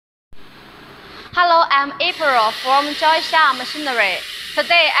Hello, I'm April from Joysha Machinery.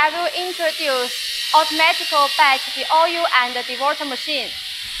 Today I will introduce automatic batch deoil and dewater machine.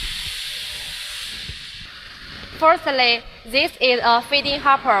 Firstly, this is a feeding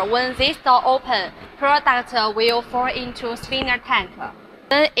hopper. When this door opens, product will fall into spinner tank.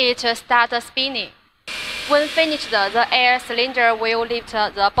 Then it starts spinning. When finished, the air cylinder will lift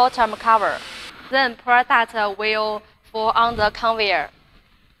the bottom cover. Then product will fall on the conveyor.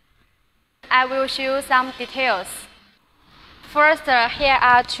 I will show you some details. First, here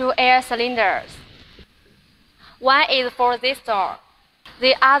are two air cylinders. One is for this door.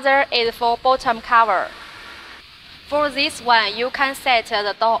 The other is for bottom cover. For this one, you can set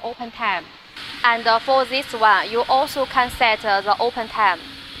the door open time. And for this one, you also can set the open time.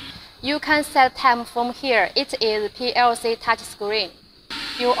 You can set time from here. It is PLC touchscreen.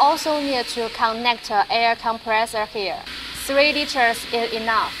 You also need to connect air compressor here. 3 liters is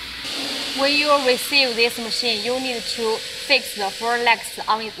enough. When you receive this machine, you need to fix the 4 legs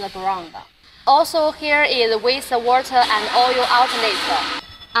on the ground. Also, here is wastewater and oil outlet.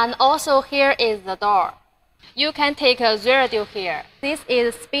 And also here is the door. You can take a radio here. This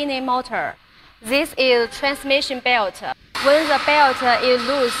is spinning motor. This is transmission belt. When the belt is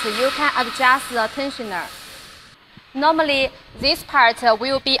loose, you can adjust the tensioner. Normally, this part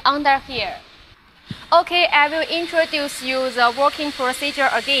will be under here. Okay, I will introduce you the working procedure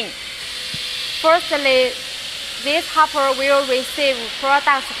again. Firstly, this hopper will receive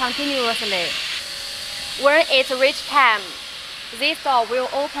products continuously. When it reaches time, this door will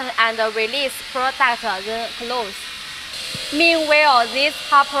open and release product, then close. Meanwhile, this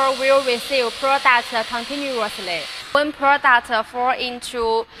hopper will receive product continuously. When product fall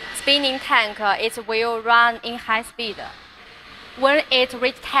into spinning tank, it will run in high speed. When it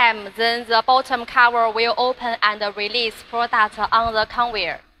reaches time, then the bottom cover will open and release product on the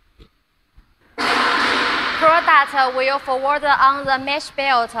conveyor. Product will forward on the mesh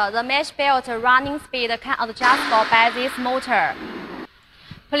belt. The mesh belt running speed can adjustable by this motor.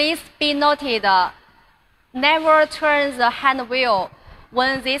 Please be noted, never turn the hand wheel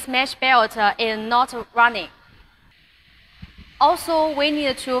when this mesh belt is not running. Also, we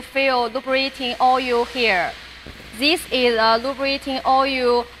need to fill lubricating oil here. This is a lubricating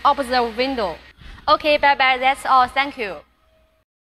oil opposite window. Okay, bye-bye, that's all, thank you.